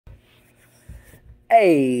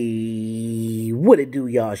Hey, what it do,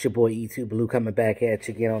 y'all? It's your boy E2 Blue coming back at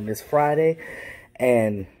you again on this Friday.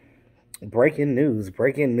 And breaking news.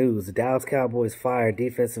 The Dallas Cowboys fired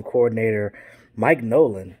defensive coordinator Mike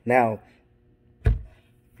Nolan. Now,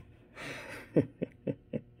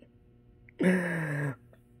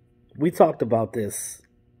 we talked about this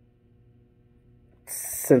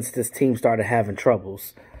since this team started having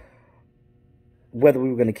troubles, whether we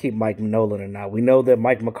were going to keep Mike Nolan or not. We know that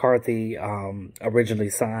Mike McCarthy originally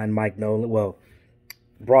signed Mike Nolan. Well,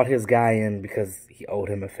 brought his guy in because he owed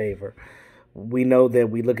him a favor. We know that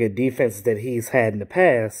we look at defenses that he's had in the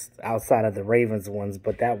past, outside of the Ravens ones,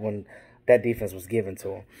 but that defense was given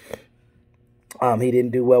to him. He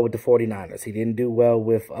didn't do well with the 49ers. He didn't do well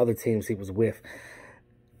with other teams he was with.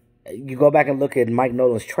 You go back and look at Mike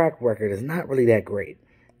Nolan's track record, it's not really that great.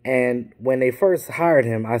 And when they first hired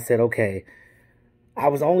him, I said, okay, I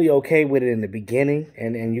was only okay with it in the beginning,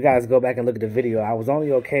 and you guys go back and look at the video. I was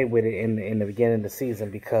only okay with it in the beginning of the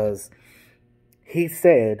season because he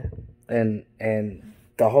said, and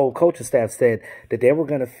the whole coaching staff said, that they were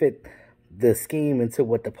going to fit the scheme into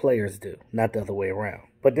what the players do, not the other way around.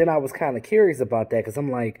 But then I was kind of curious about that because I'm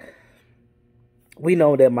like, we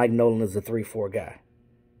know that Mike Nolan is a 3-4 guy.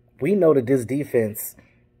 We know that this defense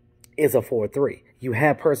is a 4-3. You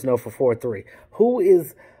have personnel for 4-3. Who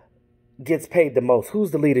gets paid the most?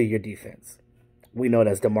 Who's the leader of your defense? We know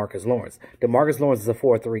that's DeMarcus Lawrence. DeMarcus Lawrence is a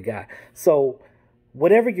 4-3 guy. So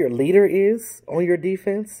whatever your leader is on your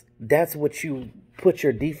defense, that's what you put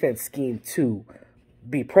your defense scheme to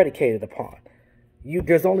be predicated upon.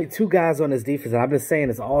 There's only two guys on this defense, and I've been saying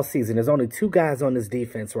this all season. There's only two guys on this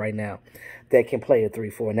defense right now that can play a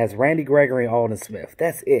 3-4, and that's Randy Gregory and Aldon Smith.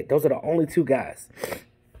 That's it. Those are the only two guys.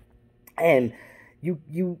 And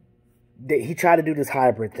he tried to do this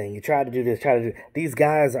hybrid thing. You tried to do this, these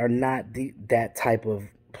guys are not that type of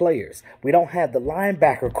players. We don't have the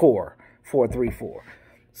linebacker core for a 3-4.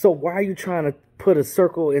 So why are you trying to put a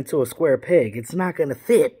circle into a square peg? It's not going to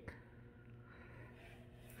fit.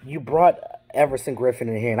 You brought Everson Griffin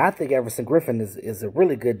in here, and I think Everson Griffin is a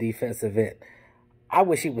really good defensive end. I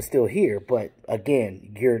wish he was still here, but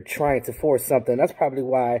again, you're trying to force something. That's probably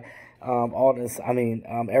why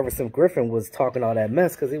Everson Griffin was talking all that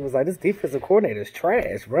mess, because he was like, this defensive coordinator is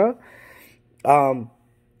trash, bro.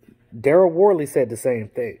 Daryl Worley said the same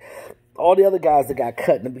thing. All the other guys that got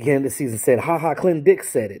cut in the beginning of the season said, ha, Clinton Dix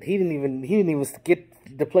said it. He didn't even get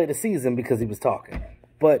to play the season because he was talking.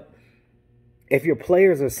 But if your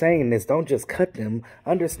players are saying this, don't just cut them.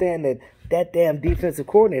 Understand that damn defensive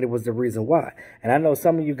coordinator was the reason why. And I know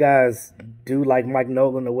some of you guys do like Mike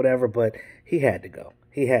Nolan or whatever, but he had to go.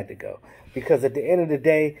 He had to go. Because at the end of the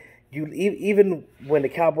day, even when the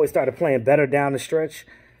Cowboys started playing better down the stretch,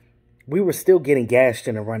 we were still getting gashed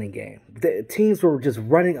in the running game. The teams were just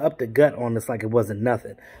running up the gut on us like it wasn't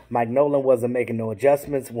nothing. Mike Nolan wasn't making no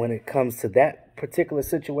adjustments when it comes to that particular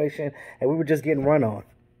situation, and we were just getting run on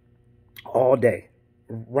all day.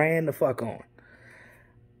 Ran the fuck on.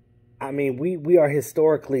 I mean, we are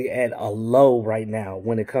historically at a low right now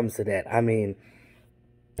when it comes to that. I mean,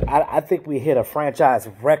 I think we hit a franchise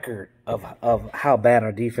record of how bad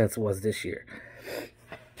our defense was this year.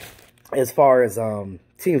 As far as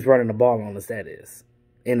teams running the ball on us, that is.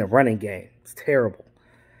 In the running game. It's terrible.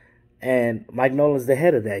 And Mike Nolan's the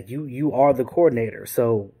head of that. You are the coordinator.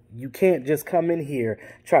 So you can't just come in here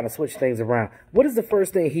trying to switch things around. What is the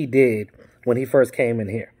first thing he did when he first came in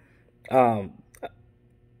here?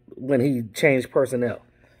 When he changed personnel.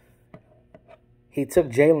 He took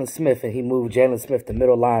Jalen Smith and he moved Jalen Smith to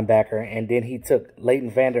middle linebacker, and then he took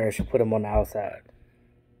Leighton Vander Esch and put him on the outside.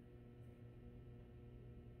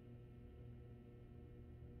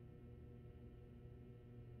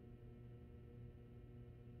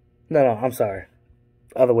 No, I'm sorry.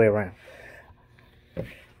 Other way around.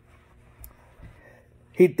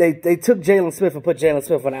 They took Jalen Smith and put Jalen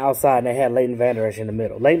Smith on the outside, and they had Leighton Vander Esch in the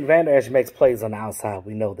middle. Leighton Vander Esch makes plays on the outside.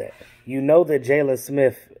 We know that. You know that Jalen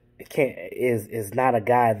Smith is not a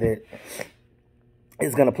guy that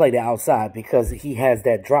is going to play the outside because he has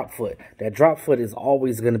that drop foot. That drop foot is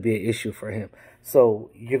always going to be an issue for him.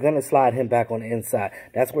 So you're going to slide him back on the inside.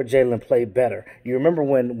 That's where Jalen played better. You remember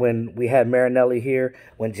when we had Marinelli here,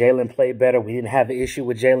 when Jalen played better, we didn't have an issue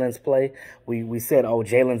with Jalen's play. We said, oh,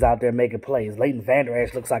 Jalen's out there making plays. Leighton Vander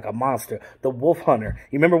Esch looks like a monster. The Wolf Hunter.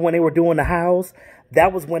 You remember when they were doing the howls?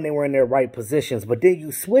 That was when they were in their right positions. But then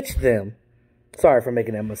you switch them. Sorry for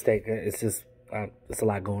making that mistake. It's just, it's a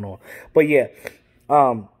lot going on. But yeah,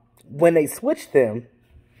 when they switched them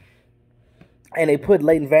and they put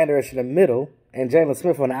Leighton Vander Esch in the middle and Jalen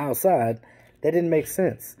Smith on the outside, that didn't make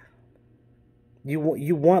sense.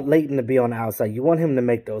 You want Leighton to be on the outside. You want him to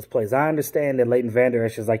make those plays. I understand that Leighton Vander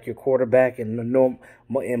Esch is like your quarterback, and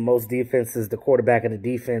in most defenses, the quarterback of the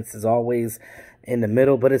defense is always in the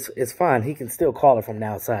middle. But it's fine. He can still call it from the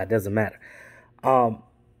outside. Doesn't matter.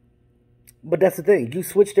 But that's the thing. You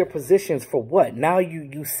switch their positions for what? Now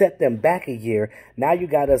you set them back a year. Now you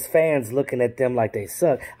got us fans looking at them like they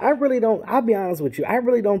suck. I'll be honest with you. I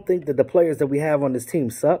really don't think that the players that we have on this team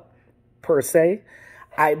suck, per se.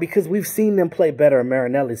 Because we've seen them play better in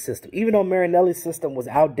Marinelli's system. Even though Marinelli's system was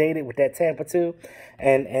outdated with that Tampa 2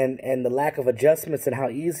 and the lack of adjustments and how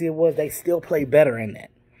easy it was, they still play better in that.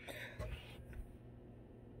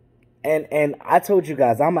 And I told you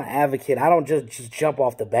guys, I'm an advocate. I don't just jump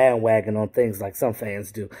off the bandwagon on things like some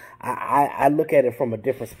fans do. I look at it from a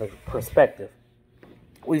different perspective.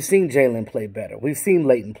 We've seen Jalen play better. We've seen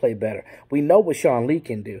Leighton play better. We know what Sean Lee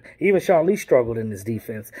can do. Even Sean Lee struggled in his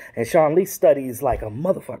defense. And Sean Lee studies like a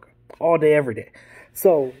motherfucker all day, every day.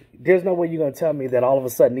 So there's no way you're going to tell me that all of a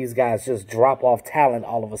sudden these guys just drop off talent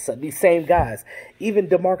all of a sudden. These same guys. Even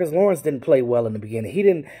DeMarcus Lawrence didn't play well in the beginning. He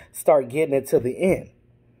didn't start getting it to the end.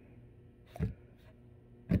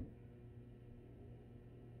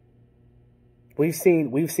 We've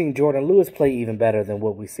seen Jordan Lewis play even better than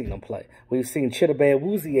what we've seen him play. We've seen Chidobe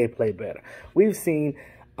Awuzie play better. We've seen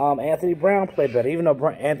Anthony Brown play better, even though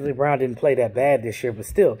Anthony Brown didn't play that bad this year. But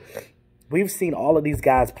still, we've seen all of these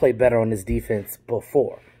guys play better on this defense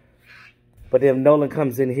before. But then Nolan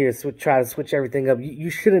comes in here, try to switch everything up. You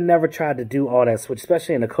should have never tried to do all that switch,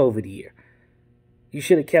 especially in a COVID year. You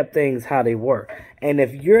should have kept things how they were. And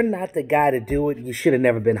if you're not the guy to do it, you should have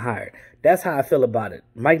never been hired. That's how I feel about it.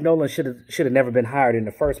 Mike Nolan should have never been hired in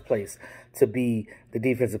the first place to be the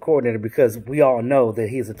defensive coordinator, because we all know that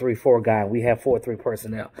he's a 3-4 guy and we have 4-3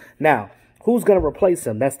 personnel. Now, who's going to replace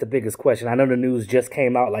him? That's the biggest question. I know the news just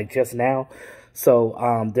came out like just now.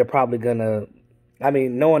 So they're probably going to,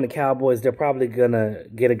 knowing the Cowboys, they're probably going to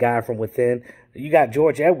get a guy from within. You got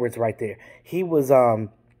George Edwards right there. He was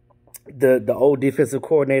the old defensive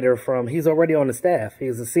coordinator he's already on the staff.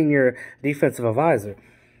 He's a senior defensive advisor.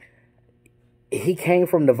 He came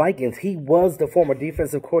from the Vikings. He was the former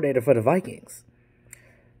defensive coordinator for the Vikings.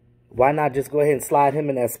 Why not just go ahead and slide him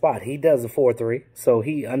in that spot? He does a 4-3, so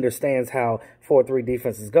he understands how 4-3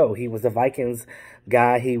 defenses go. He was the Vikings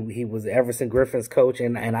guy. He was Everson Griffin's coach,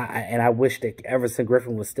 and I wish that Everson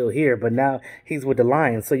Griffin was still here, but now he's with the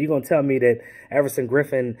Lions. So you're going to tell me that Everson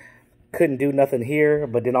Griffin couldn't do nothing here,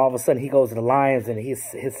 but then all of a sudden he goes to the Lions and his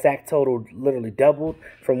sack total literally doubled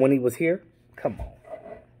from when he was here? Come on.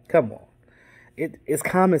 Come on. It's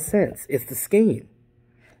common sense. It's the scheme.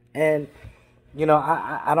 And, you know,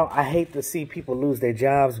 I hate to see people lose their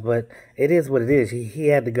jobs, but it is what it is. He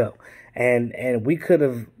had to go. And we could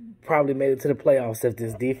have probably made it to the playoffs if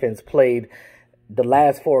this defense played the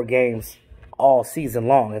last 4 games all season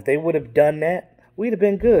long. If they would have done that, we'd have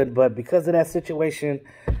been good. But because of that situation,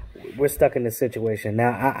 we're stuck in this situation.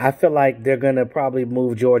 Now, I feel like they're going to probably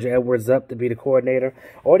move George Edwards up to be the coordinator,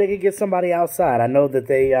 or they could get somebody outside. I know that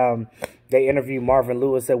they interviewed Marvin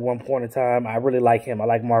Lewis at one point in time. I really like him. I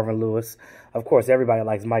like Marvin Lewis. Of course, everybody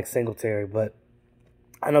likes Mike Singletary, but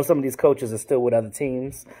I know some of these coaches are still with other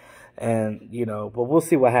teams, and, you know, but we'll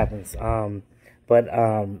see what happens.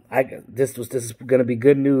 This is going to be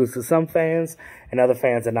good news to some fans, and other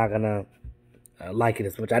fans are not going to like it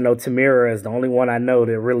as much. I know Tamira is the only one I know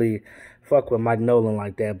that really fuck with Mike Nolan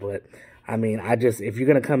like that, but I mean, if you're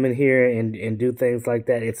going to come in here and do things like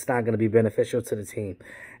that, it's not going to be beneficial to the team.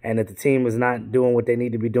 And if the team is not doing what they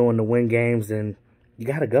need to be doing to win games, then you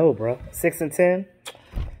got to go, bro. 6-10,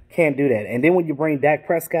 can't do that. And then when you bring Dak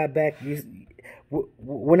Prescott back,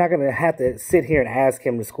 we're not going to have to sit here and ask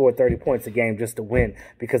him to score 30 points a game just to win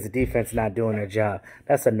because the defense is not doing their job.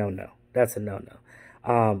 That's a no-no. That's a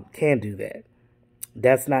no-no. Can't do that.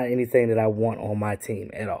 That's not anything that I want on my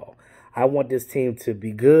team at all. I want this team to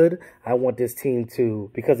be good. I want this team to,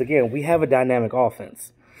 because again, we have a dynamic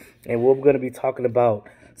offense. And we're going to be talking about,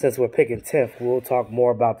 since we're picking 10th, we'll talk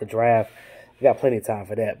more about the draft. We got plenty of time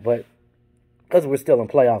for that. But because we're still in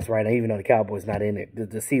playoffs right now, even though the Cowboys not in it,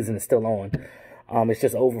 the season is still on. It's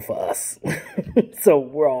just over for us. So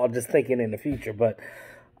we're all just thinking in the future. But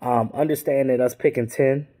understand that us picking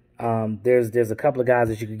 10, there's a couple of guys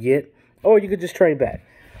that you could get. Or you could just trade back.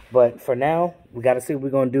 But for now, we got to see what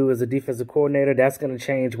we're going to do as a defensive coordinator. That's going to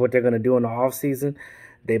change what they're going to do in the offseason.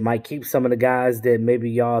 They might keep some of the guys that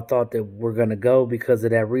maybe y'all thought that were going to go because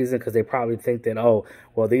of that reason, because they probably think that, oh,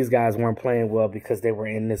 well, these guys weren't playing well because they were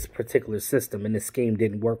in this particular system and this scheme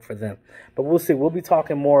didn't work for them. But we'll see. We'll be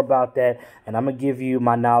talking more about that, and I'm going to give you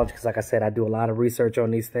my knowledge because, like I said, I do a lot of research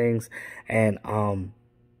on these things, and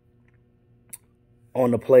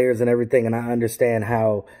on the players and everything, and I understand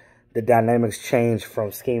how the dynamics change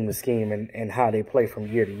from scheme to scheme and how they play from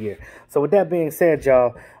year to year. So with that being said,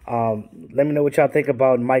 y'all, let me know what y'all think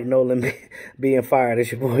about Mike Nolan being fired.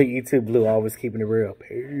 It's your boy E2 Blue, always keeping it real.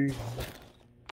 Peace.